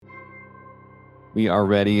We are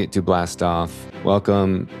ready to blast off.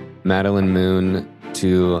 Welcome, Madelyn Moon,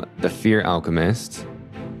 to The Fear Alchemist.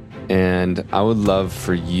 And I would love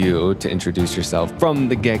for you to introduce yourself from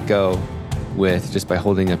the get-go with just by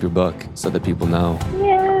holding up your book so that people know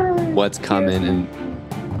what's coming in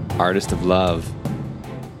Artist of Love.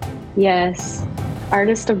 Yes.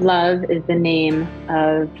 Artist of Love is the name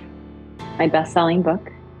of my best-selling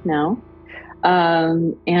book now.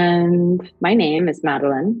 And my name is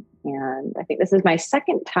Madelyn. And I think this is my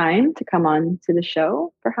second time to come on to the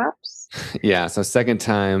show, perhaps. Yeah, so second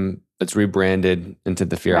time it's rebranded into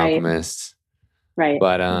The Fear Alchemist. Right.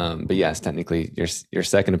 But yes, technically your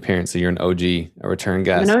second appearance, so you're an OG, a return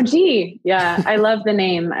guest. I'm an OG. Yeah, I love the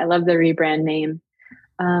name. I love the rebrand name.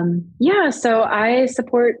 So I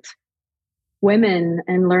support women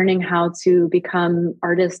in learning how to become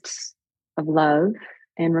artists of love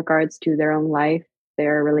in regards to their own life,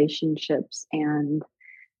 their relationships, and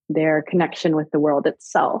their connection with the world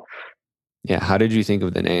itself. Yeah. How did you think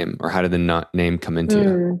of the name, or how did the name come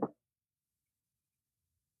into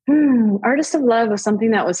you? Artist of Love was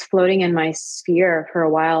something that was floating in my sphere for a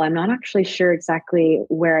while. I'm not actually sure exactly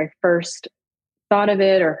where I first thought of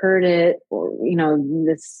it or heard it, or,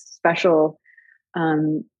 this special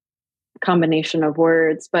combination of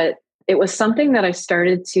words, but it was something that I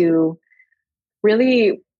started to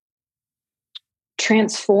really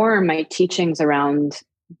transform my teachings around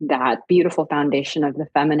that beautiful foundation of the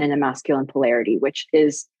feminine and masculine polarity, which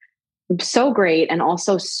is so great and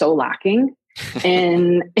also so lacking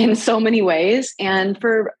in so many ways. And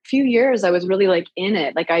for a few years, I was really in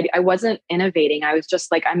it. I wasn't innovating. I was just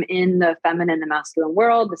I'm in the feminine and masculine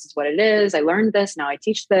world. This is what it is. I learned this. Now I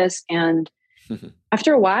teach this. And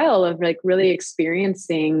after a while of really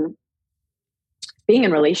experiencing being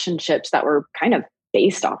in relationships that were kind of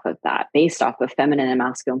based off of feminine and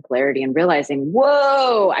masculine polarity, and realizing,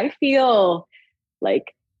 whoa, I feel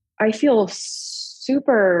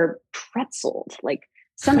super pretzeled.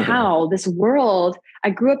 Somehow this world, I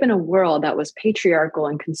grew up in a world that was patriarchal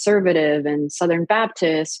and conservative and Southern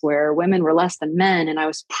Baptist, where women were less than men. And I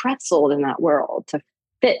was pretzeled in that world to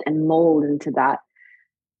fit and mold into that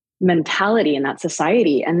mentality in that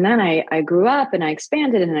society. And then I grew up and I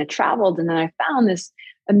expanded and I traveled, and then I found this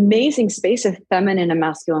amazing space of feminine and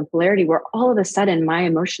masculine polarity, where all of a sudden my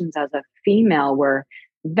emotions as a female were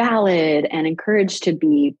valid and encouraged to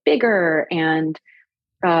be bigger and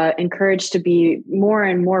encouraged to be more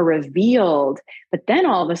and more revealed. But then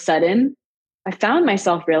all of a sudden, I found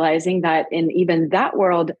myself realizing that in even that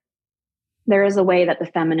world, there is a way that the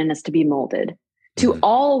feminine is to be molded, to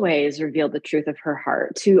always reveal the truth of her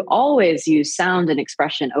heart, to always use sound and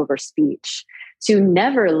expression over speech, to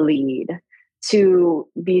never lead, to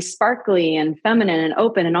be sparkly and feminine and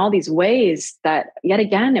open in all these ways that, yet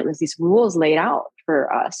again, it was these rules laid out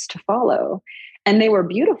for us to follow. And they were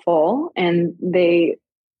beautiful, and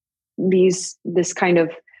this kind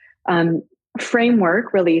of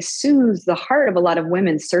framework really soothes the heart of a lot of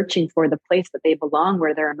women searching for the place that they belong,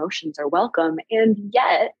 where their emotions are welcome. And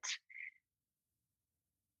yet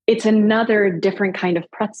it's another different kind of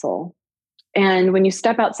pretzel. And when you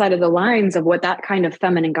step outside of the lines of what that kind of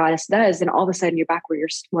feminine goddess does, then all of a sudden you're back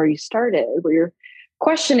where you started, where you're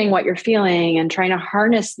questioning what you're feeling and trying to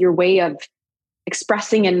harness your way of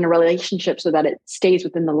expressing it in a relationship so that it stays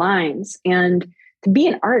within the lines. And to be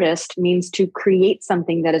an artist means to create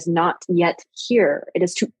something that is not yet here. It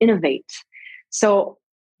is to innovate. So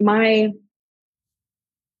my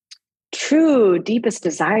true deepest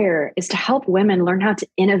desire is to help women learn how to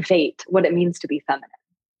innovate what it means to be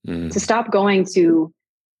feminine, to stop going to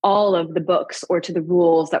all of the books or to the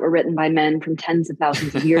rules that were written by men from tens of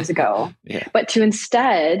thousands of years ago, but to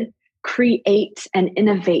instead create and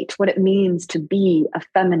innovate what it means to be a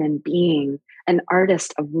feminine being, an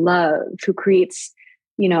artist of love who creates,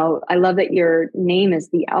 I love that your name is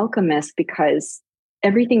The Alchemist, because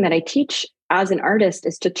everything that I teach as an artist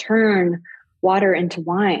is to turn water into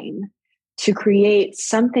wine, to create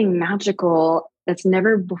something magical that's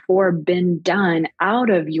never before been done out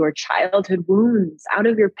of your childhood wounds, out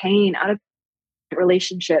of your pain, out of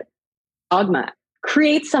relationship dogma.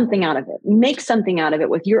 Create something out of it. Make something out of it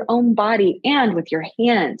with your own body and with your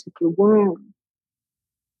hands, with your womb.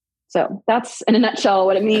 So that's in a nutshell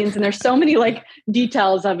what it means. And there's so many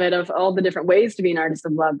details of it, of all the different ways to be an artist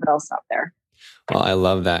of love, but I'll stop there. Well, I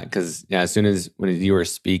love that, because as soon as when you were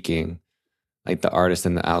speaking, the artist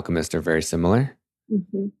and the alchemist are very similar.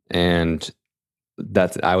 Mm-hmm. And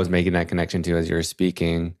I was making that connection too as you were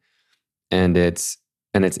speaking. And it's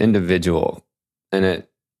individual. And it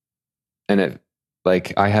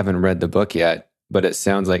I haven't read the book yet, but it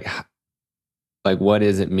sounds like what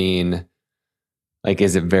does it mean Like,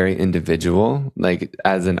 is it very individual? Like,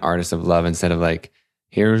 as an artist of love, instead of like,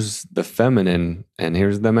 here's the feminine and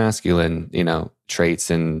here's the masculine,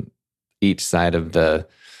 traits in each side of the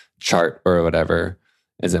chart or whatever.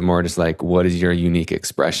 Is it more just like, what is your unique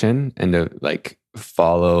expression, and to like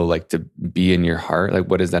follow, like to be in your heart? Like,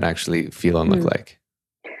 what does that actually feel and look like?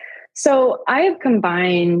 So I have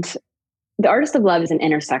combined the artist of love is an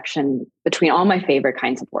intersection between all my favorite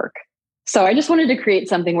kinds of work. So I just wanted to create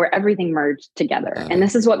something where everything merged together. And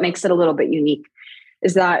this is what makes it a little bit unique,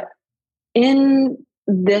 is that in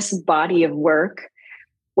this body of work,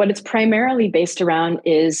 what it's primarily based around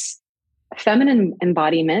is feminine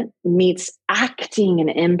embodiment meets acting and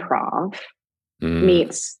improv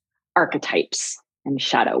meets archetypes and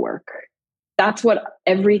shadow work. That's what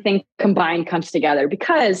everything combined comes together,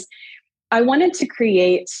 because I wanted to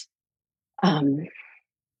create, I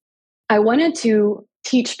wanted to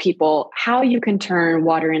teach people how you can turn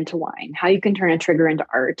water into wine, how you can turn a trigger into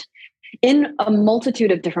art in a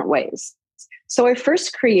multitude of different ways. So I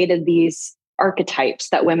first created these archetypes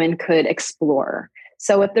that women could explore.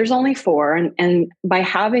 So if there's only four, and by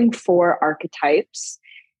having four archetypes,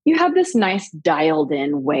 you have this nice dialed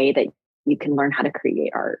in way that you can learn how to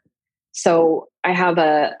create art. So I have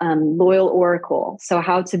a loyal oracle. So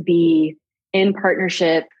how to be in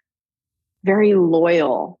partnership, very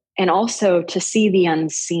loyal, and also to see the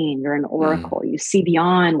unseen. You're an oracle. You see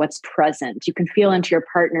beyond what's present. You can feel into your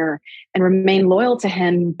partner and remain loyal to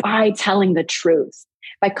him by telling the truth,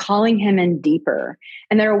 by calling him in deeper.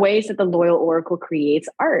 And there are ways that the loyal oracle creates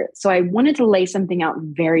art. So I wanted to lay something out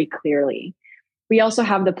very clearly. We also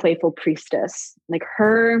have the playful priestess, like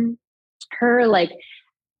her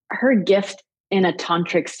gift in a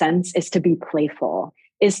tantric sense is to be playful,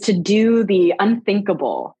 is to do the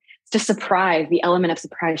unthinkable, to surprise, the element of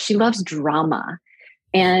surprise. She loves drama.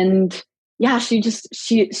 And yeah, she just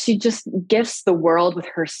gifts the world with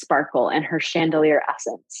her sparkle and her chandelier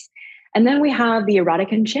essence. And then we have the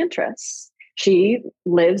erotic enchantress. She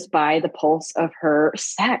lives by the pulse of her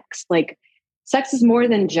sex. Like, sex is more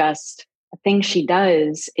than just a thing she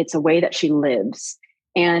does, it's a way that she lives.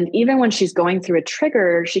 And even when she's going through a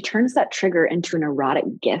trigger, she turns that trigger into an erotic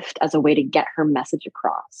gift as a way to get her message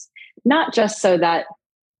across. Not just so that,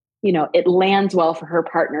 it lands well for her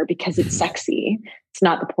partner because it's sexy. It's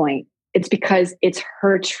not the point. It's because it's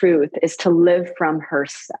her truth, is to live from her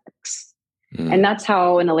sex. And that's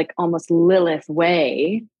how, in a like almost Lilith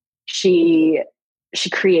way, she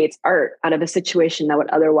creates art out of a situation that would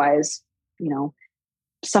otherwise,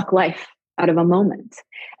 suck life out of a moment.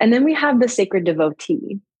 And then we have the sacred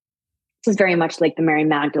devotee. This is very much like the Mary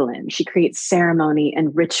Magdalene. She creates ceremony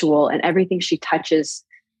and ritual, and everything she touches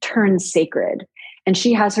turns sacred. And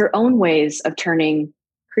she has her own ways of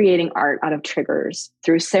creating art out of triggers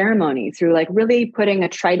through ceremony, through like really putting a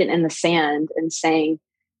trident in the sand and saying,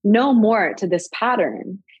 no more to this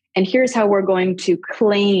pattern. And here's how we're going to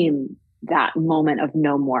claim that moment of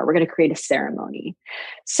no more. We're going to create a ceremony.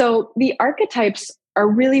 So the archetypes are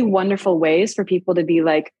really wonderful ways for people to be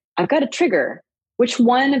like, I've got a trigger. Which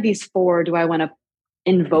one of these four do I want to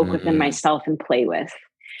invoke within myself and play with?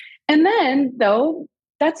 And then, though,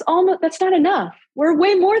 that's not enough. We're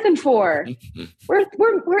way more than four.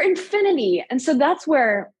 We're infinity. And so that's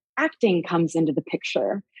where acting comes into the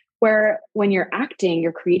picture, where when you're acting,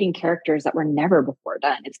 you're creating characters that were never before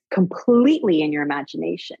done. It's completely in your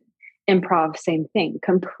imagination. Improv, same thing,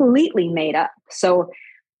 completely made up. So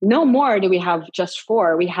no more do we have just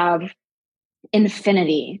four. We have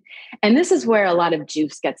infinity. And this is where a lot of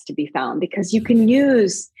juice gets to be found, because you can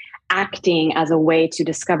use acting as a way to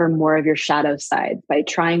discover more of your shadow side by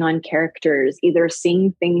trying on characters, either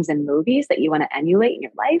seeing things in movies that you want to emulate in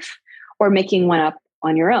your life, or making one up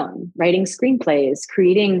on your own, writing screenplays,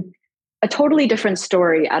 creating a totally different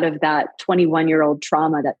story out of that 21-year-old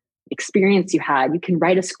trauma, that experience you had. You can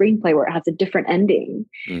write a screenplay where it has a different ending.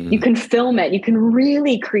 You can film it. You can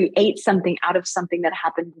really create something out of something that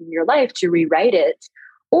happened in your life, to rewrite it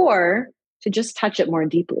or to just touch it more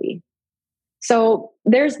deeply. So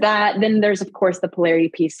there's that. Then there's, of course, the polarity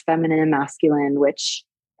piece, feminine and masculine, which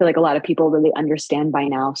I feel like a lot of people really understand by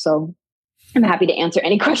now. So I'm happy to answer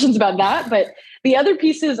any questions about that. But the other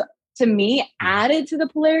pieces, to me, added to the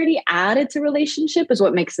polarity, added to relationship, is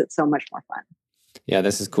what makes it so much more fun. Yeah,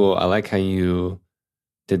 this is cool. I like how you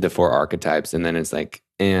did the four archetypes, and then it's like,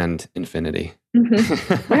 and infinity.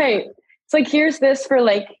 Right. It's like, here's this for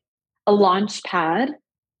like a launch pad,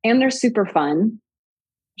 and they're super fun.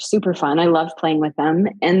 Super fun. I love playing with them.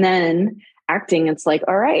 And then acting, it's like,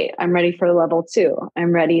 all right, I'm ready for level 2.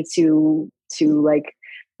 I'm ready to like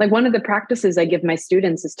one of the practices I give my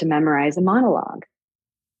students is to memorize a monologue.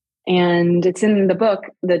 And it's in the book,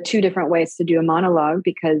 the 2 different ways to do a monologue,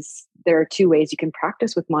 because there are 2 ways you can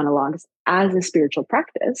practice with monologues as a spiritual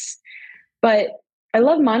practice. But I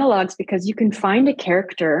love monologues because you can find a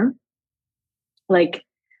character. Like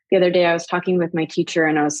the other day, I was talking with my teacher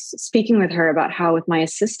and I was speaking with her about how with my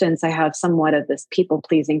assistants, I have somewhat of this people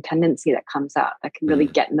pleasing tendency that comes out that can really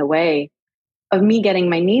get in the way of me getting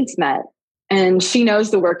my needs met. And she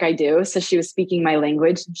knows the work I do. So she was speaking my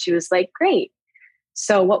language and she was like, great.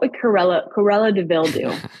 So what would Cruella de Vil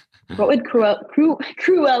do? What would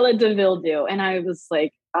Cruella de Vil do? And I was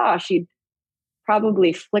like, she'd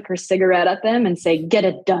probably flick her cigarette at them and say, get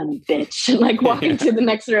it done, bitch. And like walk into the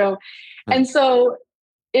next room. And so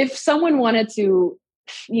if someone wanted to,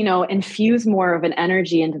 infuse more of an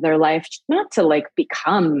energy into their life, not to like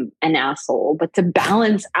become an asshole, but to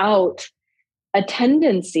balance out a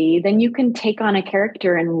tendency, then you can take on a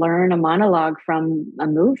character and learn a monologue from a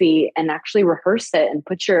movie and actually rehearse it and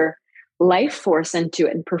put your life force into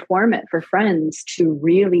it and perform it for friends to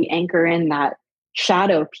really anchor in that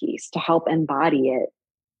shadow piece to help embody it.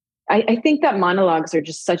 I think that monologues are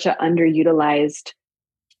just such an underutilized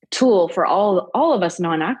tool for all of us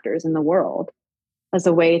non-actors in the world as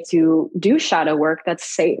a way to do shadow work that's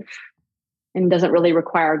safe and doesn't really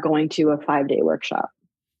require going to a 5-day workshop.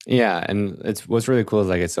 Yeah. And what's really cool is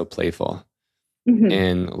like, it's so playful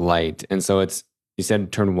and light. And so you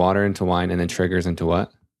said turn water into wine and then triggers into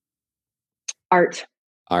what? Art.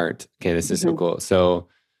 Okay. This is so cool. So,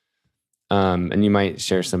 and you might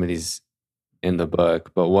share some of these in the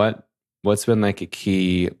book, but what's been like a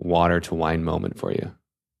key water to wine moment for you?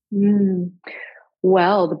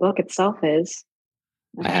 Well, the book itself is.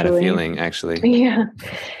 Actually, I had a feeling, actually. Yeah.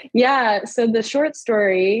 Yeah. So the short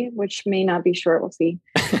story, which may not be short, we'll see.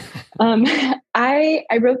 I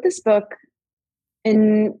wrote this book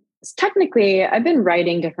and technically I've been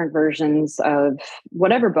writing different versions of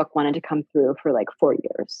whatever book wanted to come through for like 4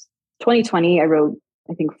 years. 2020, I wrote,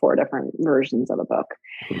 I think 4 different versions of a book.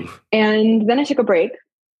 And then I took a break.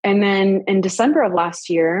 And then in December of last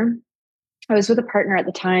year, I was with a partner at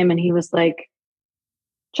the time and he was like,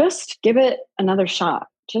 just give it another shot.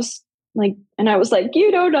 Just like, and I was like,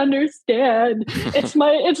 you don't understand. It's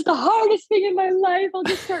the hardest thing in my life. I'll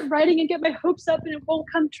just start writing and get my hopes up and it won't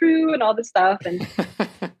come true and all this stuff. And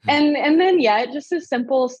then, yeah, just a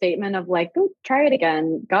simple statement of like, go try it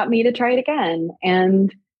again, got me to try it again.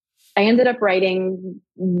 And I ended up writing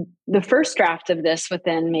the first draft of this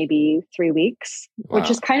within maybe 3 weeks, which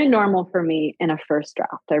is kind of normal for me in a first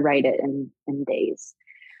draft. I write it in days.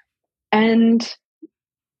 And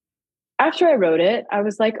after I wrote it, I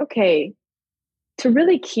was like, okay, to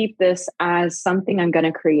really keep this as something I'm going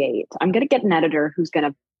to create, I'm going to get an editor who's going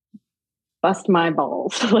to bust my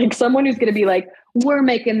balls, like someone who's going to be like, we're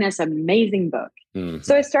making this amazing book.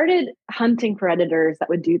 So I started hunting for editors that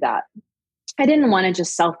would do that. I didn't want to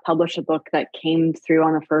just self-publish a book that came through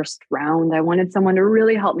on the first round. I wanted someone to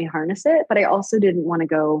really help me harness it, but I also didn't want to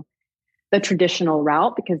go the traditional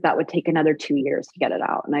route because that would take another 2 years to get it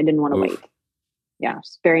out. And I didn't want to wait. Yeah, I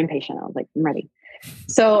was very impatient. I was like, I'm ready.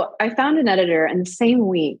 So I found an editor, and the same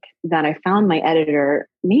week that I found my editor,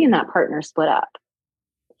 me and that partner split up.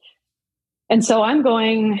 And so I'm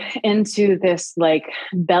going into this like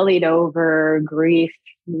bellied over grief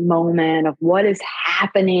moment of what is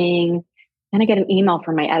happening. And I get an email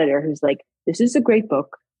from my editor who's like, this is a great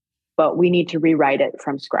book, but we need to rewrite it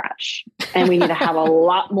from scratch. And we need to have a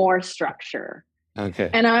lot more structure.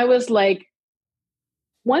 Okay. And I was like,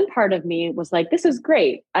 one part of me was like, this is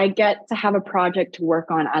great. I get to have a project to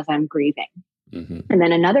work on as I'm grieving. And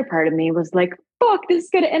then another part of me was like, fuck, this is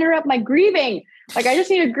going to interrupt my grieving. Like, I just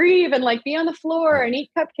need to grieve and like be on the floor and eat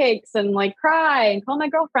cupcakes and like cry and call my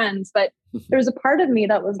girlfriends. But there was a part of me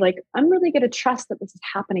that was like, I'm really going to trust that this is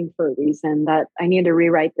happening for a reason, that I need to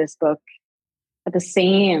rewrite this book at the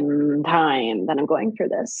same time that I'm going through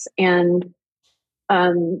this. And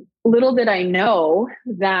little did I know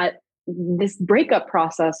that this breakup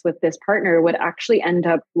process with this partner would actually end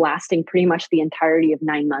up lasting pretty much the entirety of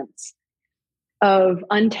 9 months of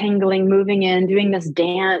untangling, moving in, doing this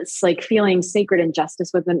dance, like feeling sacred injustice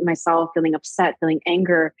within myself, feeling upset, feeling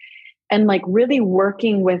anger, and like really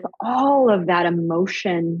working with all of that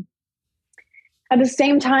emotion at the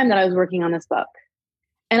same time that I was working on this book.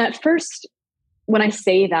 And at first, when I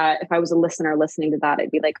say that, if I was a listener listening to that, I'd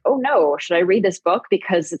be like, oh no, should I read this book?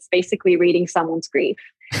 Because it's basically reading someone's grief.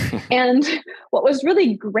 And what was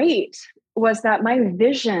really great was that my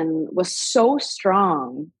vision was so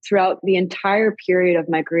strong throughout the entire period of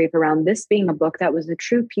my grief around this being a book that was a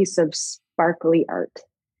true piece of sparkly art.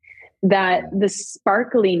 That the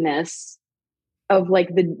sparkliness of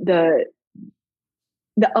like the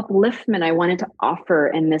the upliftment I wanted to offer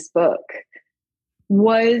in this book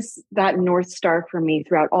was that North Star for me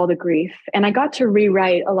throughout all the grief. And I got to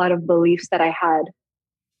rewrite a lot of beliefs that I had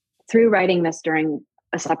through writing this during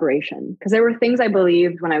a separation, because there were things I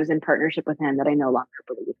believed when I was in partnership with him that I no longer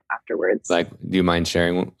believe afterwards. Like, do you mind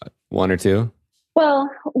sharing one or two? Well,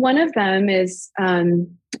 one of them is,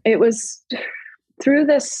 it was through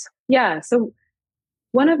this. Yeah. So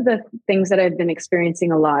one of the things that I've been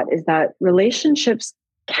experiencing a lot is that relationships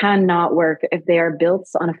cannot work if they are built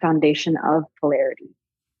on a foundation of polarity.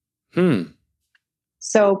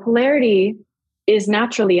 So polarity is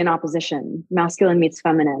naturally an opposition, masculine meets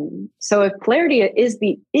feminine. So if polarity is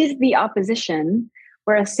the opposition,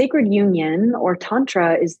 whereas sacred union or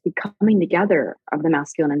tantra is the coming together of the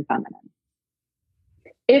masculine and feminine.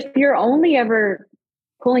 If you're only ever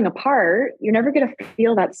pulling apart, you're never going to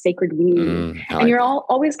feel that sacred weave. And you're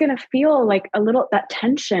always going to feel like a little, that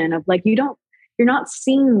tension of like, you're not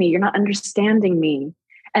seeing me, you're not understanding me.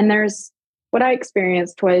 And there's, what I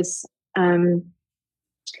experienced was,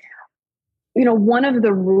 one of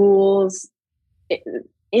the rules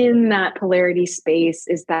in that polarity space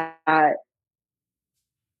is that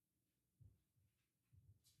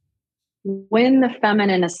when the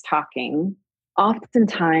feminine is talking,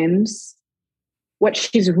 oftentimes what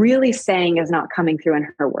she's really saying is not coming through in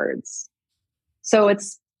her words. So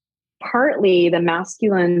it's partly the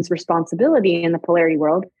masculine's responsibility in the polarity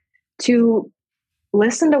world to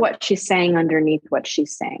listen to what she's saying underneath what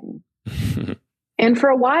she's saying. And for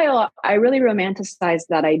a while, I really romanticized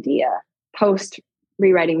that idea. Post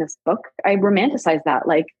rewriting this book, I romanticized that.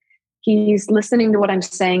 Like, he's listening to what I'm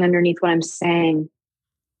saying underneath what I'm saying.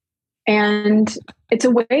 And it's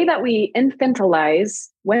a way that we infantilize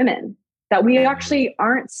women, that we actually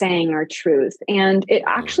aren't saying our truth. And it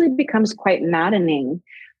actually becomes quite maddening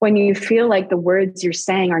when you feel like the words you're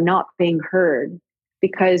saying are not being heard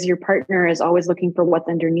because your partner is always looking for what's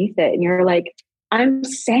underneath it. And you're like, I'm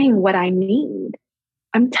saying what I need.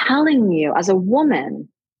 I'm telling you as a woman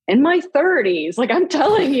in my 30s, like I'm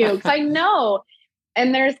telling you, because I know.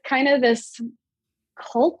 And there's kind of this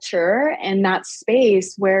culture and that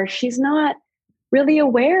space where she's not really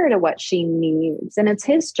aware to what she needs. And it's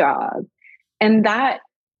his job. And that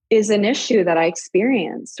is an issue that I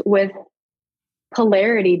experienced with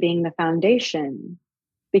polarity being the foundation,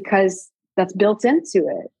 because that's built into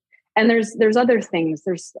it. And there's other things.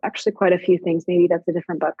 There's actually quite a few things. Maybe that's a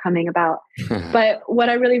different book coming about. But what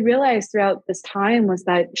I really realized throughout this time was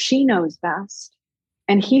that she knows best,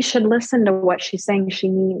 and he should listen to what she's saying she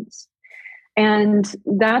needs. And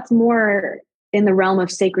that's more in the realm of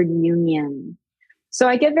sacred union. So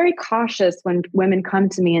I get very cautious when women come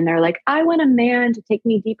to me and they're like, I want a man to take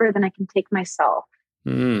me deeper than I can take myself.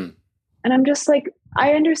 And I'm just like,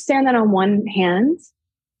 I understand that on one hand.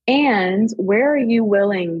 And where are you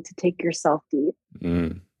willing to take yourself deep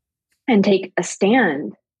and take a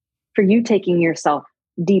stand for you taking yourself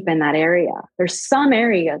deep in that area? There's some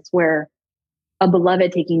areas where a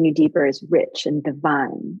beloved taking you deeper is rich and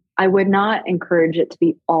divine. I would not encourage it to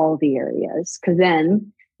be all the areas, because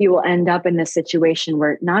then you will end up in this situation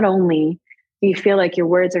where not only do you feel like your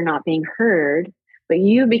words are not being heard, but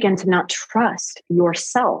you begin to not trust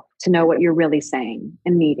yourself to know what you're really saying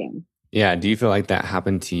and needing. Yeah. Do you feel like that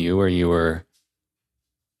happened to you, where you were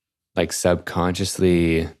like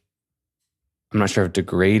subconsciously, I'm not sure if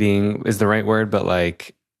degrading is the right word, but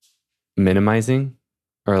like minimizing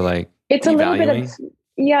or like it's a little bit of,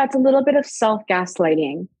 it's a little bit of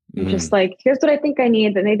self-gaslighting. Just like, here's what I think I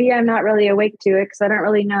need, but maybe I'm not really awake to it because I don't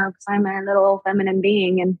really know, because I'm a little feminine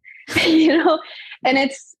being. And, and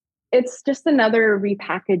it's just another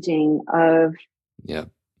repackaging of the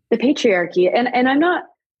patriarchy. And I'm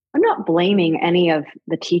not blaming any of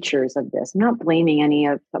the teachers of this. I'm not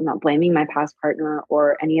blaming my past partner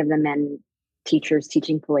or any of the men teachers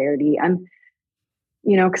teaching polarity.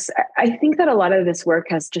 Because I think that a lot of this work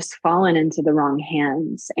has just fallen into the wrong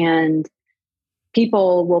hands, and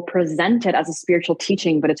people will present it as a spiritual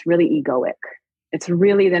teaching, but it's really egoic. It's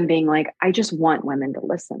really them being like, I just want women to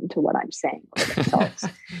listen to what I'm saying for themselves.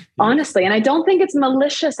 Honestly. And I don't think it's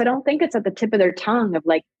malicious. I don't think it's at the tip of their tongue of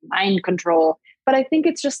like mind control, but I think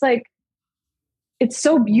it's just like, it's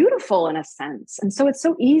so beautiful in a sense. And so it's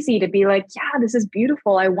so easy to be like, yeah, this is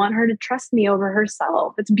beautiful. I want her to trust me over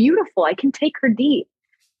herself. It's beautiful. I can take her deep.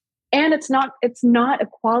 And it's not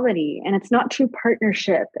equality, and it's not true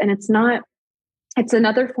partnership. And it's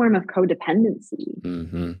another form of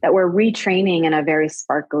codependency that we're retraining in a very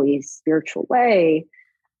sparkly spiritual way.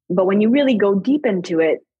 But when you really go deep into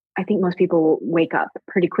it, I think most people wake up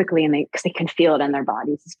pretty quickly, and because they can feel it in their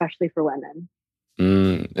bodies, especially for women.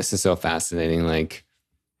 This is so fascinating. Like,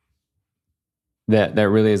 that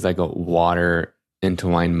really is like a water into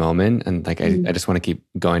wine moment. And like, Mm. I just want to keep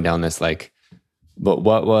going down this, like, but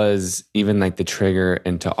what was even like the trigger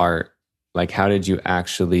into art? Like, how did you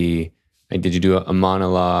actually, like, did you do a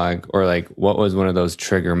monologue, or like, what was one of those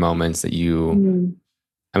trigger moments that you, Mm.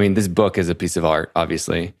 I mean, this book is a piece of art,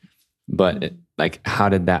 obviously, but like, how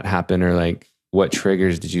did that happen? Or like, what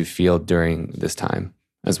triggers did you feel during this time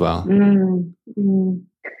as well? Mm. Mm.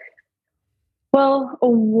 Well,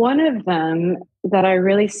 one of them that I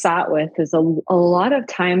really sat with is a lot of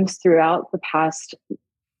times throughout the past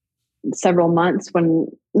several months, when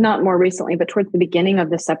not more recently, but towards the beginning of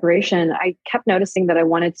the separation, I kept noticing that I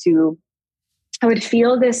would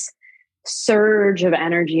feel this surge of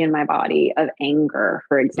energy in my body of anger,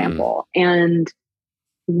 for Mm. example, and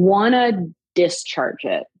want to discharge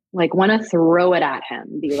it, like want to throw it at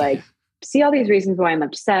him, be like, see all these reasons why I'm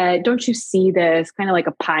upset. Don't you see this? Kind of like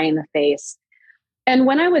a pie in the face. And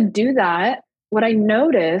when I would do that, what I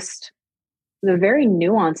noticed, the very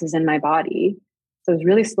nuances in my body. So I was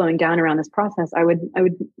really slowing down around this process. I would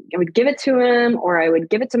give it to him, or I would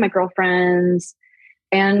give it to my girlfriends.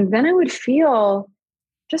 And then I would feel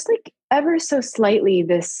just like ever so slightly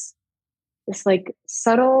this like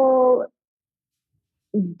subtle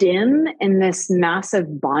dim in this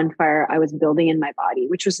massive bonfire I was building in my body,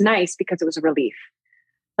 which was nice because it was a relief.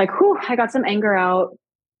 Like, whew, I got some anger out.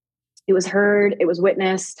 It was heard, it was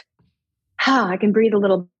witnessed. I can breathe a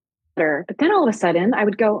little better. But then all of a sudden I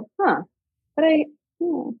would go, but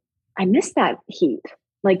I miss that heat.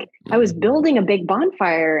 Like I was building a big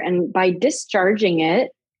bonfire, and by discharging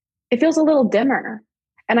it, it feels a little dimmer.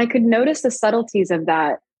 And I could notice the subtleties of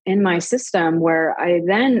that in my system, where I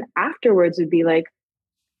then afterwards would be like,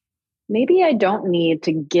 maybe I don't need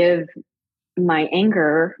to give my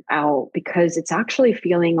anger out, because it's actually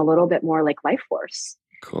feeling a little bit more like life force.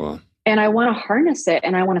 Cool. And I want to harness it,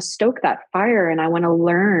 and I want to stoke that fire, and I want to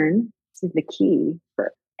learn. This is the key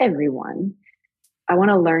for everyone. I want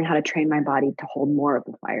to learn how to train my body to hold more of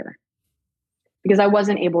the fire, because I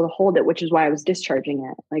wasn't able to hold it, which is why I was discharging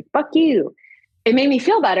it. Like, fuck you. It made me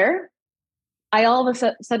feel better. I all of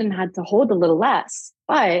a sudden had to hold a little less,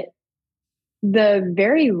 but the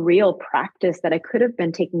very real practice that I could have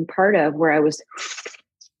been taking part of, where I was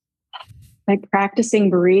like practicing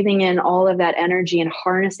breathing in all of that energy and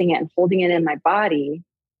harnessing it and holding it in my body,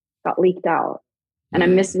 got leaked out. And I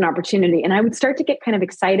missed an opportunity. And I would start to get kind of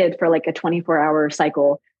excited for like a 24-hour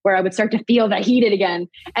cycle, where I would start to feel that heated again.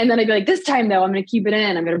 And then I'd be like, this time though, I'm going to keep it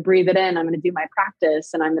in. I'm going to breathe it in. I'm going to do my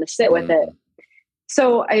practice, and I'm going to sit with it.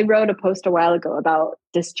 So I wrote a post a while ago about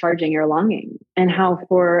discharging your longing, and how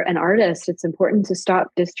for an artist, it's important to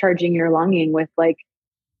stop discharging your longing with, like,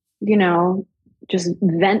 you know, just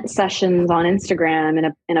vent sessions on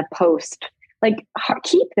Instagram in a post. Like,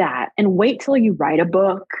 keep that and wait till you write a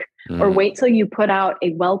book, or wait till you put out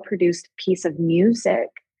a well-produced piece of music.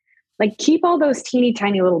 Like, keep all those teeny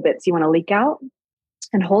tiny little bits you want to leak out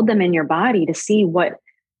and hold them in your body to see what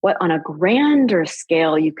on a grander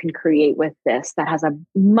scale you can create with this that has a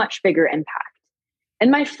much bigger impact. And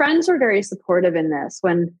my friends were very supportive in this.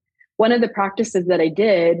 When one of the practices that I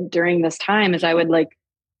did during this time is I would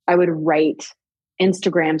write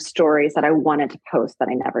Instagram stories that I wanted to post that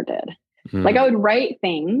I never did. Like, I would write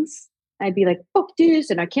things. I'd be like, fuck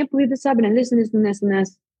this, and I can't believe this happened, and this and this and this and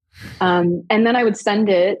this. And then I would send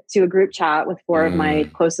it to a group chat with four of my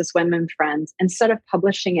closest women friends instead of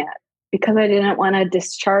publishing it, because I didn't want to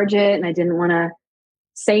discharge it, and I didn't want to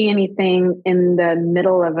say anything in the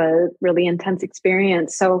middle of a really intense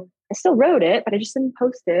experience. So I still wrote it, but I just didn't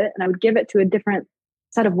post it. And I would give it to a different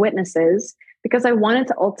set of witnesses, because I wanted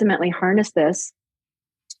to ultimately harness this.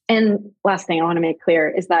 And last thing I want to make clear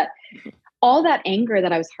is that all that anger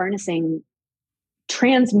that I was harnessing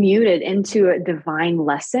transmuted into a divine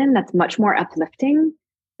lesson that's much more uplifting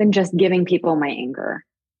than just giving people my anger.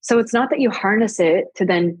 So it's not that you harness it to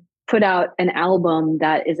then put out an album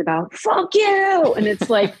that is about fuck you, and it's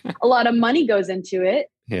like a lot of money goes into it.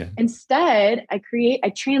 Yeah. Instead, I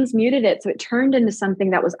transmuted it, so it turned into something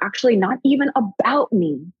that was actually not even about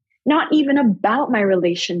me, not even about my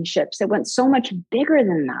relationships. It went so much bigger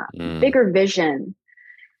than that, bigger vision.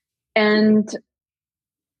 And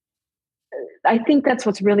I think that's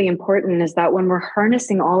what's really important, is that when we're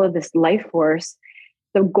harnessing all of this life force,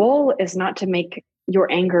 the goal is not to make your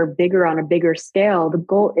anger bigger on a bigger scale. The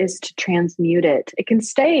goal is to transmute it. It can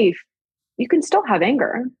stay, you can still have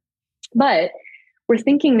anger, but we're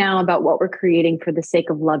thinking now about what we're creating for the sake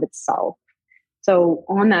of love itself. So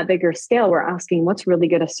on that bigger scale, we're asking what's really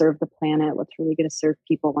going to serve the planet, what's really going to serve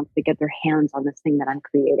people once they get their hands on this thing that I'm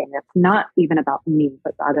creating. That's not even about me,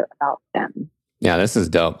 but rather about them. Yeah, this is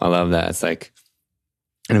dope. I love that. It's like,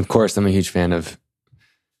 And of course, I'm a huge fan of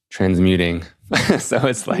transmuting. So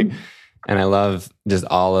it's like, and I love just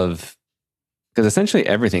all of, because essentially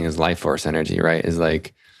everything is life force energy, right? Is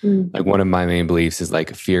like one of my main beliefs is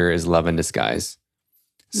like fear is love in disguise.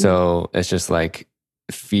 So it's just like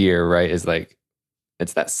fear, right? Is like,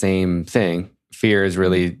 it's that same thing. Fear is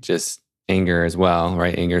really just anger as well,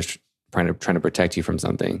 right? Anger is trying to protect you from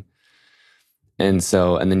something. And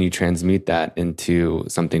so, and then you transmute that into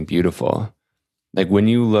something beautiful. Like when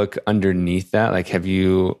you look underneath that, like have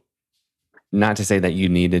you, not to say that you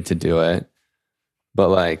needed to do it, but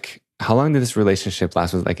like how long did this relationship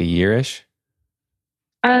last? Was it like a year-ish?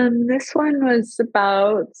 This one was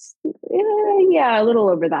about, a little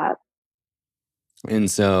over that.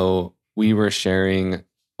 And so we were sharing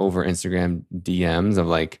over Instagram DMs of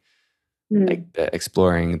like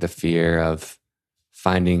exploring the fear of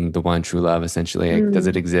finding the one true love, essentially. Like, does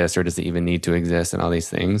it exist or does it even need to exist and all these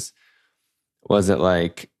things? Was it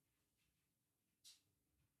like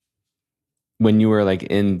when you were like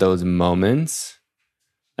in those moments,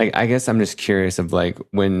 like I guess I'm just curious of like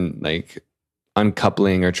when like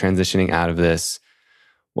uncoupling or transitioning out of this,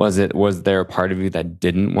 was there a part of you that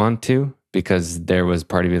didn't want to? Because there was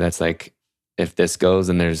part of you that's like, if this goes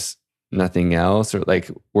and there's nothing else, or like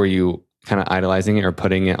were you kind of idolizing it or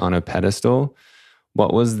putting it on a pedestal?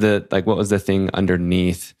 What was the thing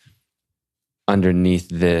underneath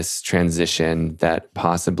this transition that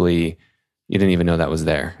possibly you didn't even know that was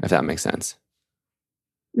there, if that makes sense?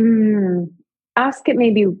 Ask it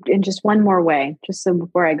maybe in just one more way, just so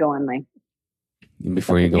before I go on my.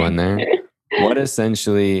 Before you go in there, what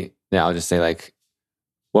essentially, yeah, I'll just say like,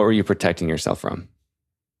 what were you protecting yourself from?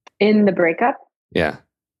 In the breakup? Yeah.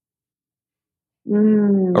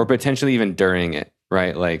 Or potentially even during it,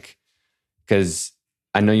 right? Like, because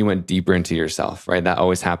I know you went deeper into yourself, right? That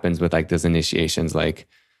always happens with like those initiations. Like,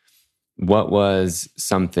 what was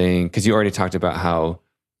something, because you already talked about how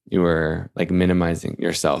you were like minimizing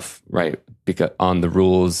yourself, right? Because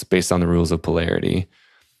based on the rules of polarity.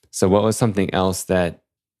 So what was something else that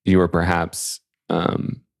you were perhaps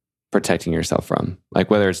protecting yourself from? Like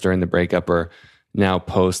whether it's during the breakup or now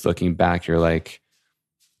post looking back, you're like,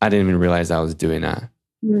 I didn't even realize I was doing that.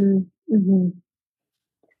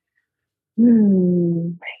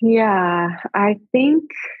 Yeah, I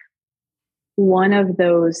think one of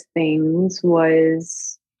those things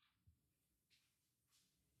was,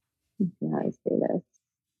 how do I say this?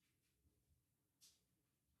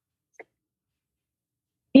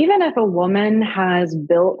 Even if a woman has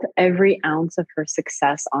built every ounce of her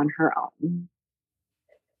success on her own,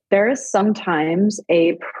 there is sometimes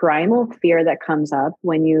a primal fear that comes up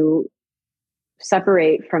when you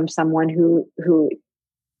separate from someone who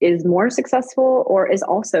is more successful or is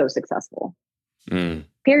also successful.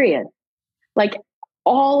 Period. Like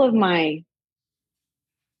all of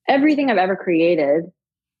everything I've ever created,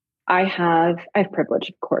 I have privilege,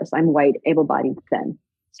 of course. I'm white, able-bodied, thin,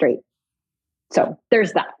 straight. So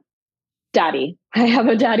there's that. Daddy. I have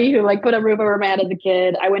a daddy who like put a roof over my head as a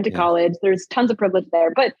kid. I went to college. There's tons of privilege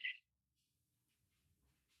there. But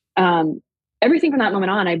everything from that moment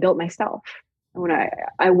on, I built myself. When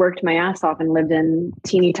I worked my ass off and lived in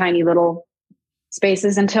teeny tiny little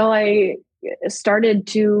spaces until I started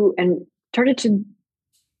to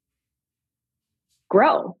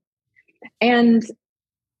grow. And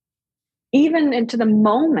even into the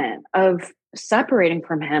moment of separating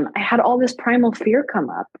from him, I had all this primal fear come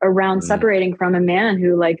up around separating from a man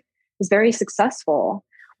who like is very successful.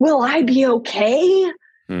 Will I be okay?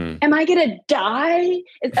 Am I going to die?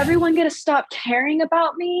 Is everyone going to stop caring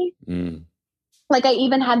about me? Like I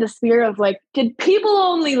even had this fear of like, did people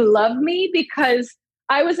only love me because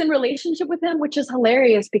I was in relationship with him, which is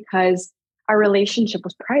hilarious because our relationship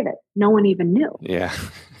was private. No one even knew. Yeah.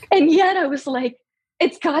 And yet I was like,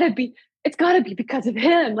 it's gotta be because of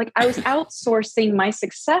him. Like I was outsourcing my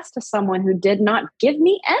success to someone who did not give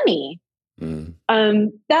me any.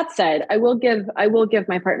 That said, I will give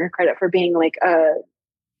my partner credit for being like a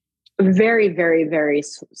very, very, very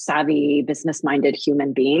savvy, business-minded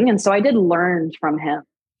human being. And so I did learn from him,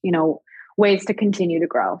 ways to continue to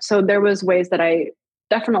grow. So there was ways that I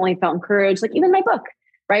definitely felt encouraged, like even my book,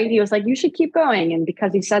 right? He was like, you should keep going. And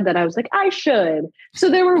because he said that, I was like, I should. So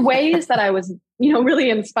there were ways that I was, really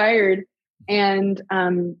inspired. And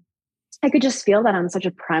I could just feel that on such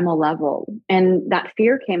a primal level. And that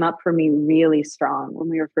fear came up for me really strong when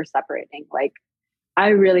we were first separating. Like, I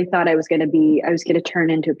really thought I was going to turn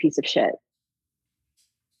into a piece of shit.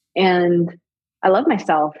 And I love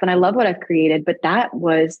myself and I love what I've created, but that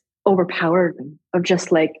was overpowered me of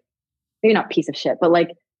just like, maybe not piece of shit, but like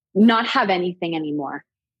not have anything anymore.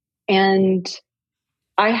 And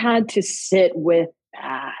I had to sit with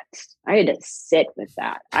that I had to sit with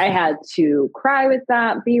that. I had to cry with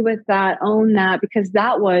that, be with that, own that, because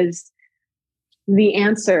that was the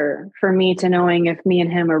answer for me to knowing if me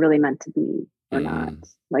and him are really meant to be or not.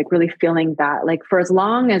 Like really feeling that, like for as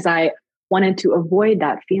long as I wanted to avoid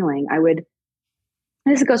that feeling, I would,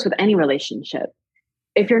 and this goes with any relationship.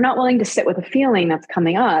 If you're not willing to sit with a feeling that's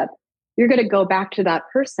coming up, you're going to go back to that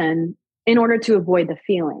person in order to avoid the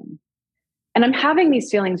feeling. And I'm having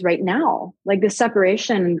these feelings right now. Like this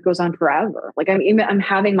separation goes on forever. Like I'm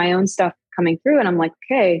having my own stuff coming through, and I'm like,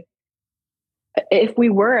 okay, if we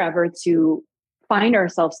were ever to find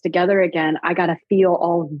ourselves together again, I got to feel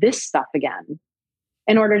all of this stuff again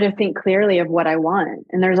in order to think clearly of what I want.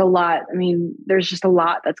 And there's a lot. I mean, there's just a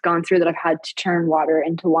lot that's gone through that I've had to turn water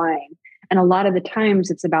into wine. And a lot of the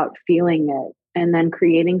times it's about feeling it and then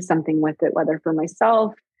creating something with it, whether for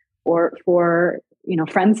myself or for,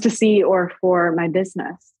 friends to see or for my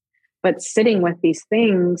business. But sitting with these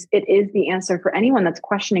things, it is the answer for anyone that's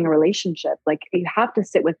questioning a relationship. Like you have to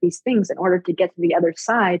sit with these things in order to get to the other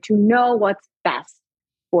side, to know what's best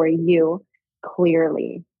for you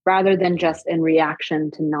clearly, rather than just in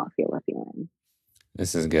reaction to not feel a feeling.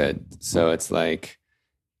 This is good. So it's like,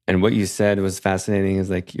 and what you said was fascinating is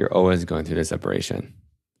like, you're always going through the separation.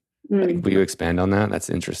 Like, will you expand on that? That's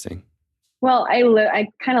interesting. Well, I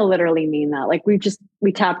kind of literally mean that. Like we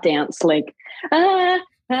tap dance, like,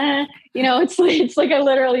 it's like I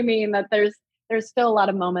literally mean that there's still a lot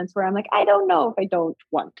of moments where I'm like, I don't know if I don't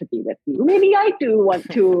want to be with you. Maybe I do want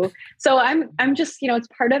to. So I'm just, it's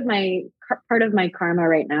part of my karma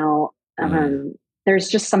right now. There's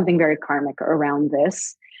just something very karmic around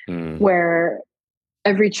this, where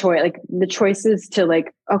every choice, like the choices to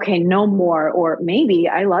like, okay, no more, or maybe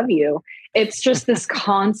I love you. It's just this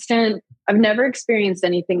constant. I've never experienced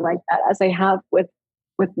anything like that as I have with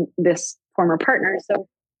this former partner. So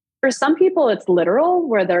for some people, it's literal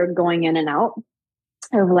where they're going in and out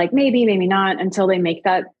of like, maybe not, until they make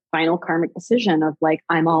that final karmic decision of like,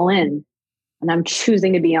 I'm all in and I'm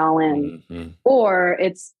choosing to be all in. Or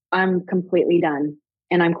it's, I'm completely done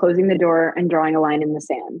and I'm closing the door and drawing a line in the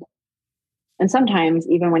sand. And sometimes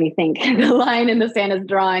even when you think the line in the sand is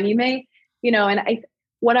drawn, you may,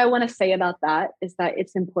 what I want to say about that is that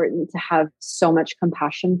it's important to have so much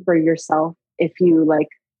compassion for yourself. If you like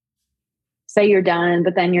say you're done,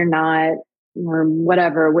 but then you're not, or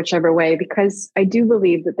whatever, whichever way, because I do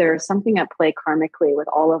believe that there is something at play karmically with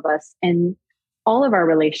all of us in all of our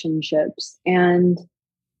relationships, and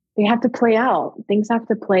they have to play out. Things have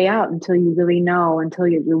to play out until you really know, until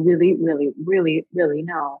you really, really, really, really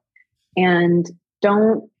know. And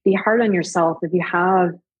don't be hard on yourself if you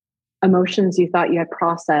have emotions you thought you had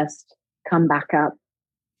processed come back up,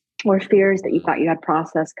 or fears that you thought you had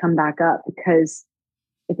processed come back up, because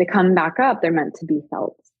if they come back up, they're meant to be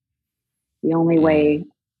felt. The only way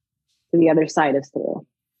to the other side is through.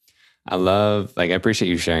 I appreciate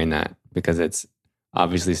you sharing that, because it's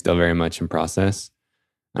obviously still very much in process.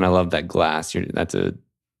 And I love that glass. That's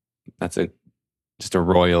just a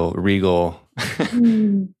royal, regal.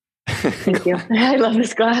 Thank you. I love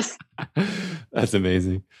this glass. That's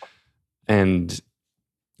amazing. And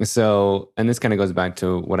so, and this kind of goes back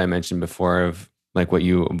to what I mentioned before of like what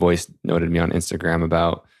you voice noted me on Instagram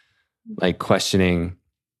about like questioning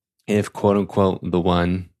if quote unquote the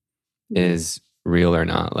one is real or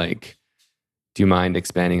not. Like, do you mind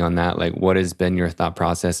expanding on that? Like, what has been your thought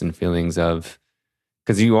process and feelings of,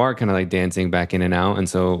 because you are kind of like dancing back in and out. And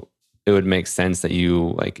so it would make sense that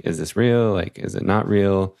you like, is this real? Like, is it not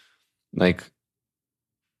real? Like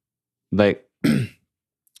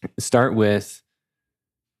start with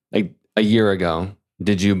like a year ago,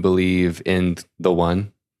 did you believe in the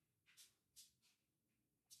one?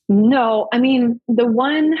 No, I mean, the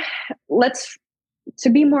one, to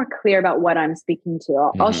be more clear about what I'm speaking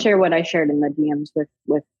to, I'll share what I shared in the DMs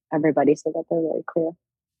with everybody so that they're very clear.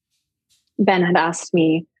 Ben had asked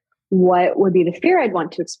me what would be the fear I'd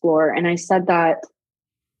want to explore. And I said that,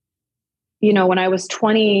 when I was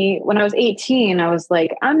 18, I was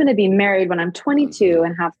like, I'm going to be married when I'm 22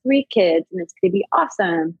 and have 3 kids and it's going to be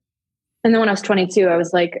awesome. And then when I was 22, I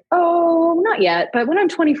was like, oh, not yet. But when I'm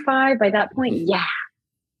 25, by that point, yeah,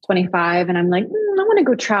 25. And I'm like, I want to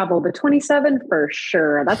go travel, but 27 for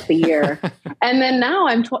sure. That's the year. And then now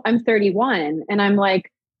I'm 31 and I'm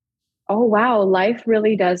like, oh, wow, life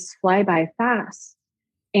really does fly by fast.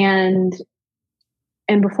 And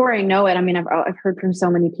before I know it, I mean, I've heard from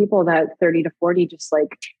so many people that 30 to 40, just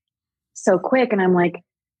like so quick. And I'm like,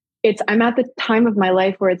 I'm at the time of my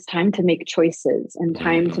life where it's time to make choices and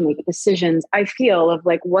time to make decisions. I feel of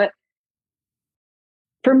like what,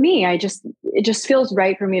 for me, it just feels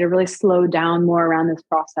right for me to really slow down more around this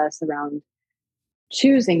process around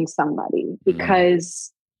choosing somebody,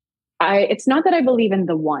 because it's not that I believe in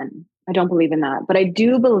the one. I don't believe in that, but I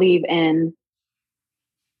do believe in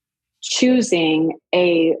choosing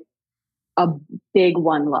a big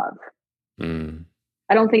one love. Mm.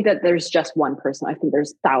 I don't think that there's just one person. I think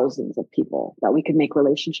there's thousands of people that we could make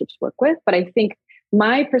relationships work with. But I think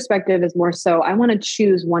my perspective is more so I want to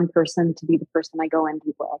choose one person to be the person I go in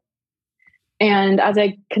deep with. And as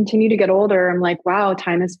I continue to get older, I'm like, wow,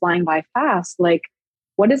 time is flying by fast. Like,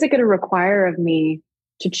 what is it going to require of me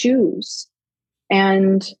to choose?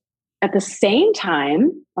 And at the same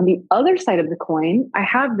time, on the other side of the coin, I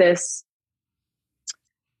have this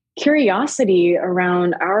curiosity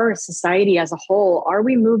around our society as a whole. Are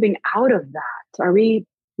we moving out of that? Are we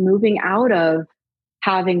moving out of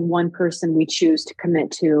having one person we choose to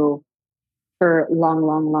commit to for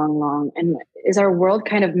long? And is our world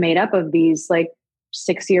kind of made up of these like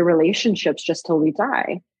 6-year relationships just till we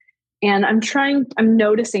die? And I'm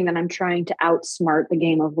noticing that I'm trying to outsmart the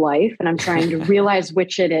game of life, and I'm trying to realize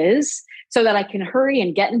which it is so that I can hurry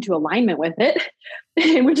and get into alignment with it,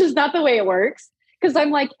 which is not the way it works. Because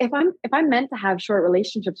I'm like, if I'm meant to have short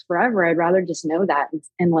relationships forever, I'd rather just know that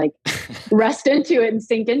and like rest into it and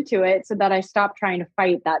sink into it so that I stop trying to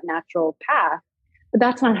fight that natural path. But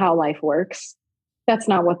that's not how life works. That's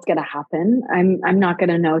not what's going to happen. I'm not going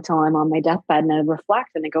to know till I'm on my deathbed and I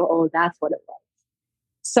reflect and I go, oh, that's what it was.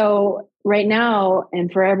 So right now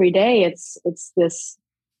and for every day, it's just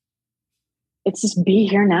be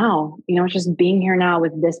here now. You know, it's just being here now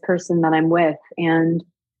with this person that I'm with. And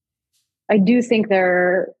I do think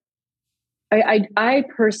I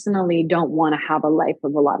personally don't want to have a life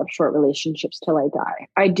of a lot of short relationships till I die.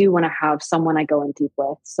 I do want to have someone I go in deep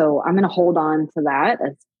with. So I'm going to hold on to that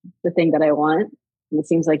as the thing that I want. And it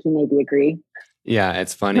seems like you maybe agree. Yeah,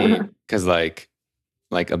 it's funny because like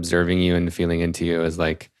observing you and feeling into you is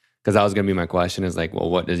like, because that was going to be my question is like, well,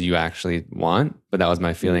 what does you actually want? But that was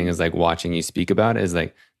my feeling is like watching you speak about it is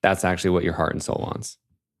like, that's actually what your heart and soul wants.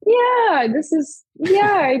 Yeah, I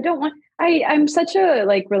don't want, I'm such a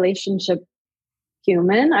like relationship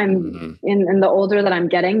human. I'm in the older that I'm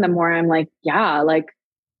getting, the more I'm like, yeah, like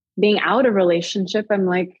being out of relationship, I'm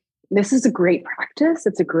like, this is a great practice.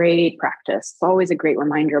 It's a great practice. It's always a great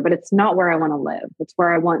reminder, but it's not where I want to live. It's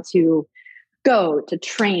where I want to go to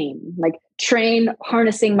train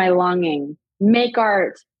harnessing my longing, make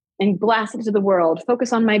art and blast it to the world,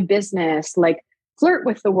 focus on my business, like flirt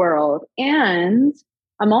with the world. And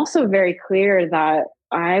I'm also very clear that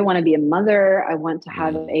I want to be a mother. I want to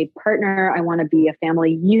have a partner. I want to be a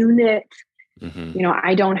family unit. You know,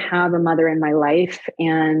 I don't have a mother in my life,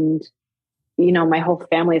 and, you know, my whole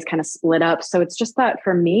family is kind of split up. So it's just that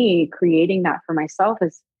for me, creating that for myself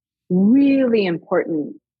is really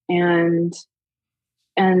important. And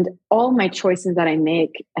all my choices that I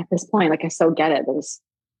make at this point, like I so get it. There's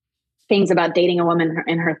things about dating a woman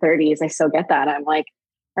in her 30s. I so get that. I'm like,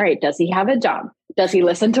 all right, does he have a job? Does he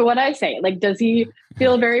listen to what I say? Like, does he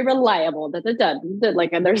feel very reliable?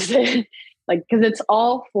 Like, and there's like, because it's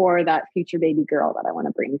all for that future baby girl that I want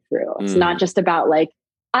to bring through. It's not just about like,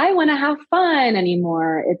 I want to have fun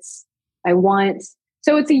anymore. It's a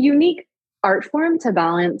unique art form to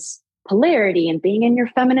balance polarity and being in your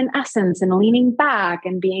feminine essence and leaning back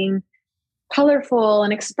and being colorful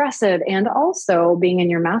and expressive, and also being in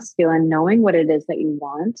your masculine, knowing what it is that you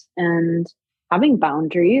want and having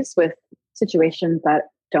boundaries with situations that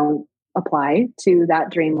don't apply to that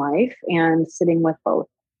dream life, and sitting with both.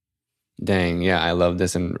 Dang, yeah, I love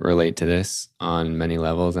this and relate to this on many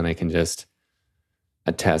levels. And I can just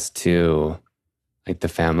attest to like the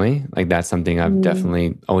family. Like that's something I've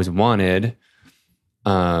definitely always wanted.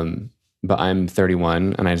 But I'm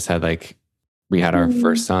 31 and I just had like, we had our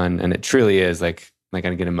first son, and it truly is like I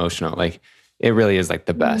get emotional. Like it really is like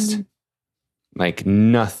the best. Like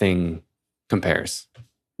nothing compares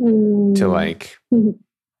to like,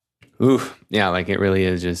 yeah, like it really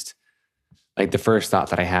is just like the first thought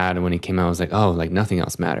that I had when he came out was like, oh, like nothing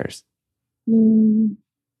else matters.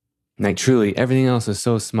 Like truly everything else is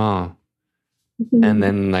so small. And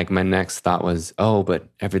then like my next thought was, oh, but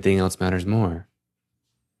everything else matters more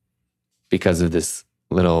because of this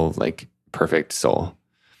little like perfect soul.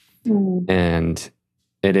 And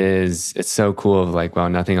it's so cool of like, wow,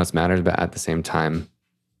 nothing else matters, but at the same time,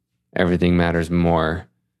 everything matters more.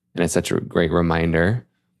 And it's such a great reminder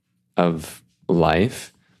of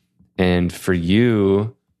life. And for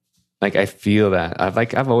you, like, I feel that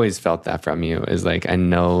I've always felt that from you is like, I don't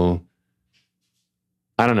know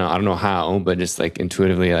how, but just like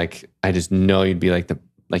intuitively, like, I just know you'd be like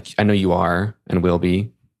I know you are and will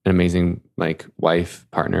be an amazing like wife,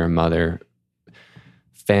 partner, mother,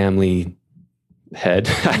 family, head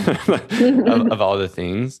of all the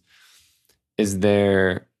things. Is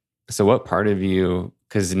there, so what part of you,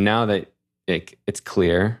 because now that it's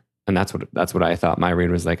clear, and that's what I thought my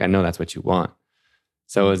read was like, I know that's what you want.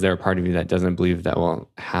 So is there a part of you that doesn't believe that will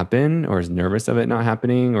happen, or is nervous of it not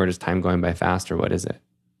happening, or just time going by fast, or what is it?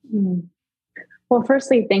 Mm. Well,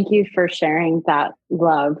 firstly, thank you for sharing that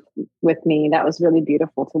love with me. That was really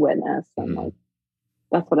beautiful to witness. And like,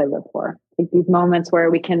 that's what I live for. Like these moments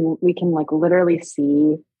where we can like literally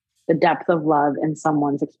see the depth of love in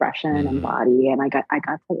someone's expression and body. And I got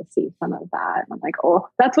to see some of that. And I'm like, oh,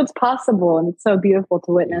 that's what's possible. And it's so beautiful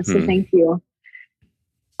to witness. So thank you.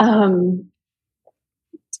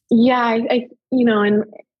 Yeah, and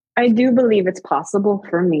I do believe it's possible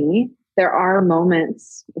for me. There are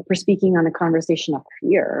moments, if we're speaking on the conversation of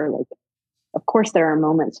fear, like, of course, there are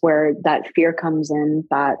moments where that fear comes in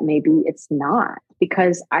that maybe it's not,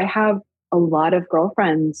 because I have a lot of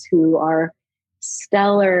girlfriends who are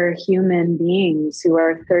stellar human beings who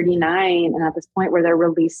are 39 and at this point where they're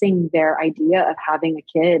releasing their idea of having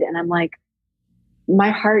a kid. And I'm like, my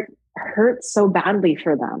heart hurts so badly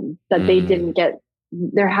for them that they didn't get,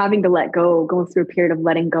 they're having to go through a period of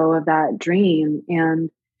letting go of that dream. And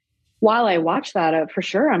while I watch that, for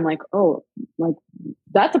sure, I'm like, oh, like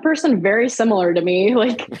that's a person very similar to me,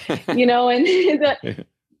 like, and that,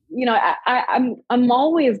 I'm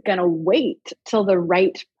always gonna wait till the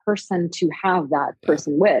right person to have that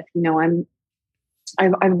person with.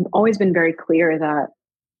 I've always been very clear that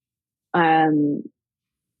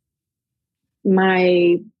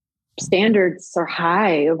my standards are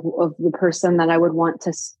high of the person that I would want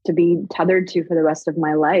to be tethered to for the rest of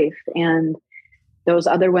my life. And those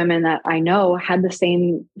other women that I know have the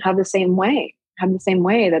same way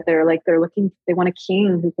that they want a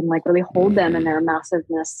king who can like really hold them in their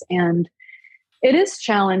massiveness. And it is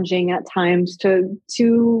challenging at times to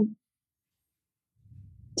do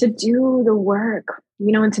the work,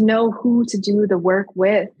 and to know who to do the work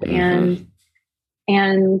with.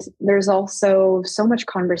 And there's also so much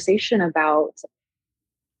conversation about,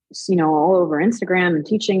 all over Instagram and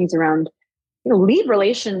teachings around, leave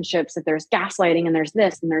relationships if there's gaslighting and there's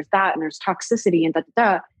this and there's that and there's toxicity and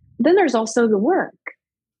then there's also the work.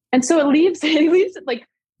 And so it leaves it like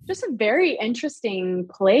just a very interesting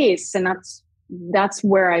place. And that's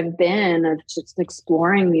where I've been, of just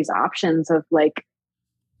exploring these options of like,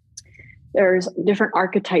 there's different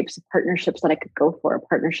archetypes of partnerships that I could go for. A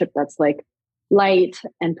partnership that's like light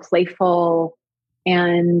and playful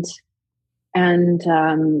and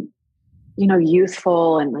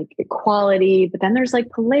youthful and like equality, but then there's like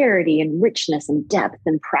polarity and richness and depth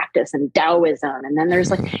and practice and Taoism. And then there's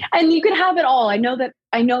like, and you can have it all. I know that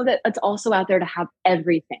it's also out there to have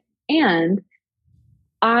everything. And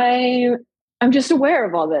I'm just aware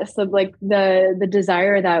of all this, of like the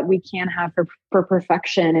desire that we can have for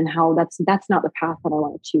perfection, and how that's not the path that I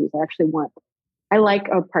want to choose. I like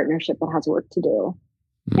a partnership that has work to do.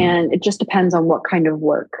 And it just depends on what kind of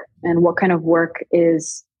work, and what kind of work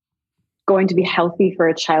is going to be healthy for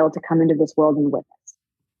a child to come into this world and witness.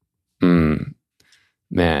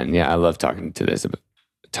 Man, yeah, I love talking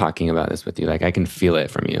about this with you. Like I can feel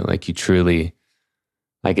it from you. Like you truly,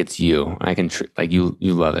 like it's you. I can like you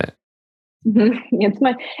love it.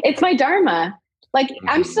 It's my dharma. Like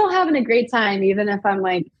I'm still having a great time, even if I'm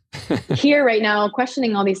like here right now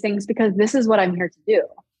questioning all these things, because this is what I'm here to do.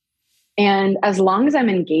 And as long as I'm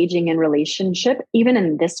engaging in relationship, even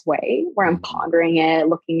in this way, where I'm pondering it,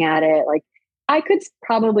 looking at it, like I could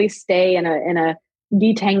probably stay in a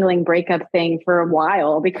detangling breakup thing for a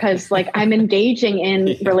while, because like I'm engaging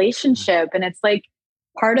in relationship, and it's like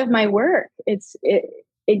part of my work.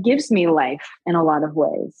 It gives me life in a lot of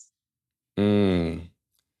ways. And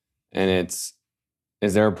is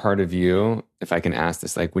there a part of you, if I can ask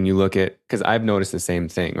this, like when you look at, because I've noticed the same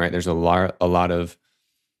thing, right? There's a lot of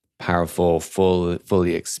powerful,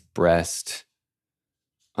 fully expressed,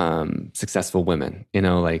 successful women,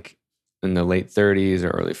 like in the late 30s or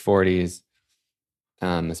early 40s,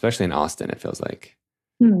 especially in Austin, it feels like,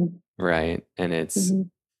 right? And it's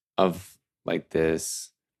of like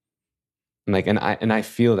this, like, and I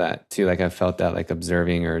feel that too. Like I've felt that, like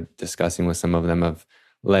observing or discussing with some of them, of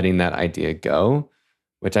letting that idea go,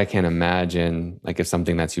 which I can't imagine, like if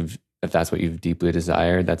that's what you've deeply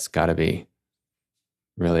desired, that's got to be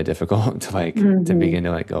really difficult to like to begin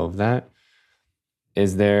to let go of that.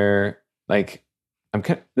 Is there like,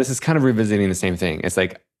 this is kind of revisiting the same thing. It's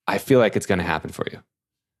like I feel like it's going to happen for you.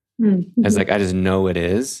 It's like I just know it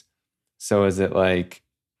is. So is it like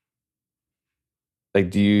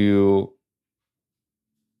do you?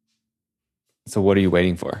 So what are you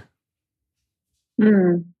waiting for?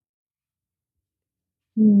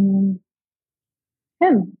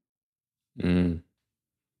 Him. Mm.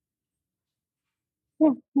 Yeah.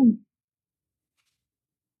 Him.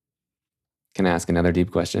 Can I ask another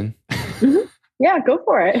deep question? Mm-hmm. Yeah, go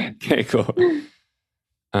for it. Okay, cool.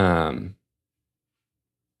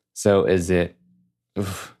 So is it,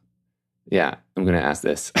 oof, yeah, I'm going to ask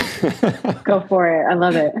this. Go for it. I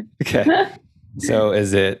love it. Okay. So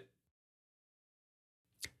is it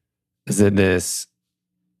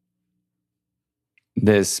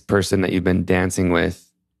this person that you've been dancing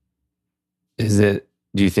with? Do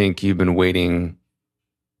you think you've been waiting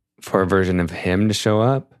for a version of him to show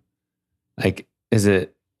up? Like, is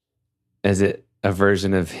it a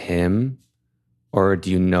version of him, or do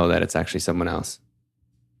you know that it's actually someone else?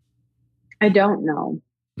 I don't know.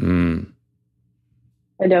 Mm.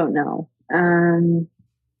 I don't know. I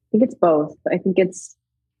think it's both. I think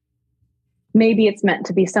maybe it's meant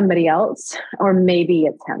to be somebody else, or maybe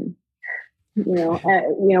it's him.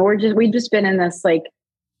 We've just been in this, like,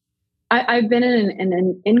 I've been in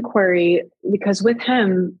an inquiry, because with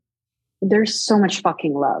him, there's so much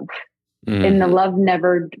fucking love, and the love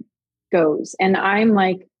never goes. And I'm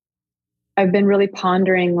like, I've been really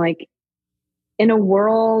pondering, like, in a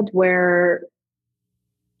world where,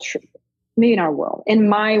 maybe in our world, in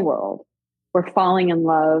my world, where falling in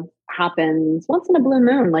love happens once in a blue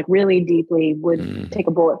moon, like really deeply, would take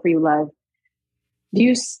a bullet for you love. Do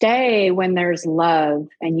you stay when there's love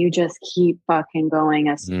and you just keep fucking going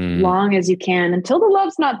as long as you can until the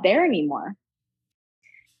love's not there anymore?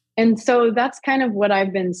 And so that's kind of what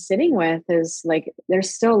I've been sitting with, is like,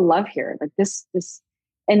 there's still love here. Like this,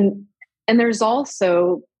 and there's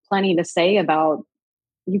also plenty to say about,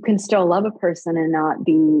 you can still love a person and not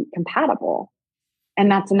be compatible.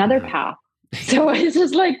 And that's another path. So it's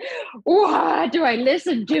just like, what do I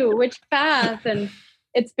listen to? Which path? And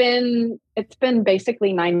it's been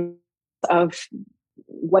basically 9 months of,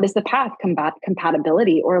 what is the path?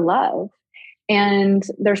 Compatibility or love? And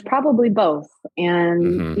there's probably both.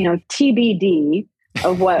 And TBD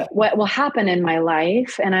of what will happen in my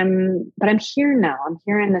life. And I'm here now. I'm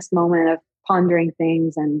here in this moment of pondering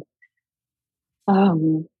things, and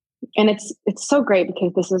it's so great,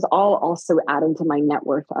 because this is all also adding to my net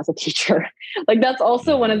worth as a teacher. Like, that's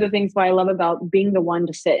also one of the things why I love about being the one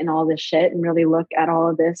to sit in all this shit and really look at all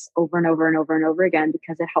of this over and over and over and over again,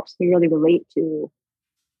 because it helps me really relate to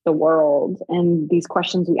the world and these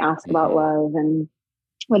questions we ask about love and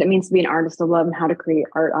what it means to be an artist of love and how to create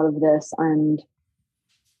art out of this. And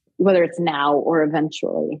whether it's now or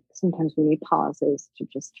eventually, sometimes we need pauses to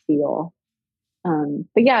just feel.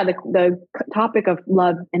 But yeah, the topic of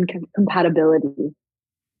love and compatibility,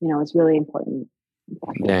 is really important.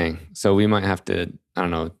 Dang. So we might have to, I don't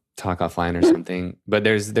know, talk offline or something. But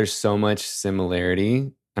there's so much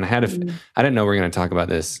similarity, and I didn't know we are going to talk about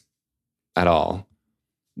this at all.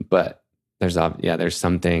 But there's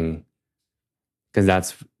something, because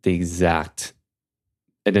that's the exact.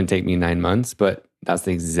 It didn't take me 9 months, but that's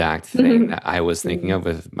the exact thing that I was thinking of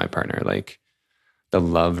with my partner, like the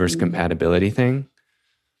love versus compatibility thing.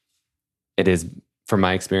 It is, from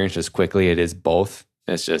my experience, just quickly, it is both.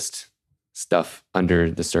 It's just stuff under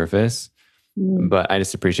the surface. But I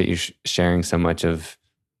just appreciate you sharing so much of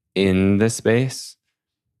in this space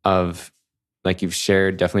of, like, you've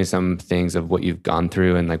shared definitely some things of what you've gone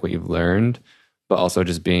through and like what you've learned, but also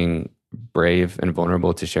just being brave and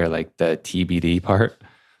vulnerable to share like the TBD part.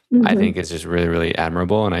 I think it's just really, really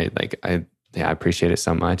admirable. And I appreciate it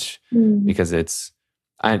so much, because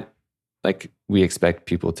we expect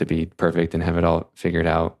people to be perfect and have it all figured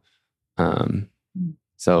out.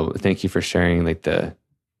 So thank you for sharing like the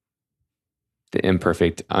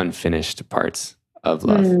imperfect, unfinished parts of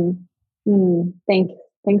love.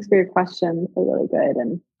 Thanks for your questions. They're really good.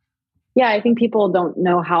 And yeah, I think people don't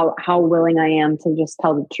know how willing I am to just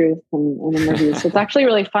tell the truth in interviews. So it's actually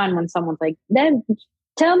really fun when someone's like, then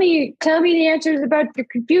tell me the answers about your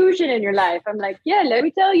confusion in your life. I'm like, yeah, let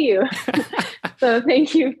me tell you. So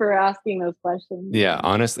thank you for asking those questions. Yeah,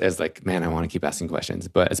 honestly, it's like, man, I want to keep asking questions,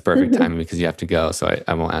 but it's perfect timing because you have to go. So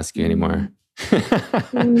I won't ask you anymore.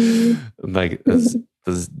 Like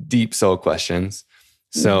those deep soul questions.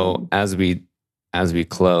 So as we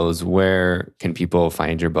close, where can people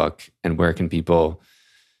find your book, and where can people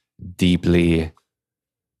deeply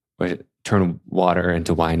turn water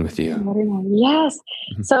into wine with you? Yes.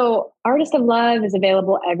 So Artist of Love is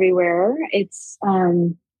available everywhere. It's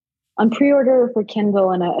on pre-order for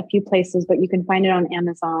Kindle in a few places, but you can find it on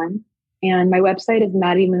Amazon. And my website is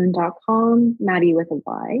maddiemoon.com, Maddie with a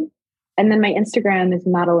Y. And then my Instagram is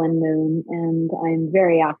Madelyn Moon, and I'm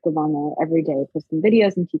very active on there every day, posting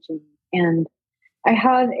videos and teaching. And I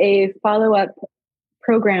have a follow-up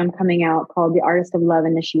program coming out called the Artist of Love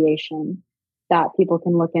Initiation. that people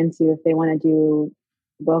can look into if they want to do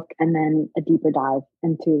a book and then a deeper dive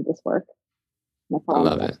into this work. I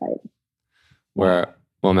love it. Well,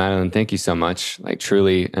 Madelyn, thank you so much. Like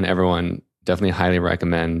truly, and everyone definitely highly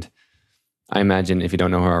recommend. I imagine if you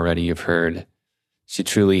don't know her already, you've heard she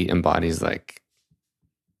truly embodies like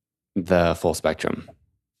the full spectrum.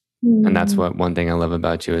 And that's what one thing I love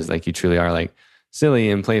about you is like you truly are like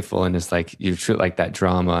silly and playful and just like you treat like that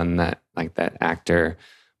drama and that like that actor,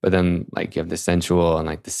 but then like you have the sensual and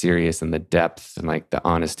like the serious and the depth and like the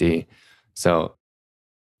honesty. So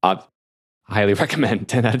I highly recommend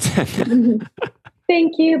 10 out of 10.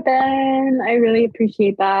 Thank you, Ben. I really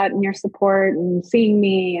appreciate that and your support and seeing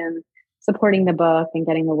me and supporting the book and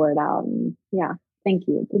getting the word out. And yeah, thank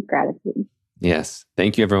you. Deep gratitude. Yes.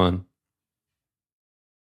 Thank you, everyone.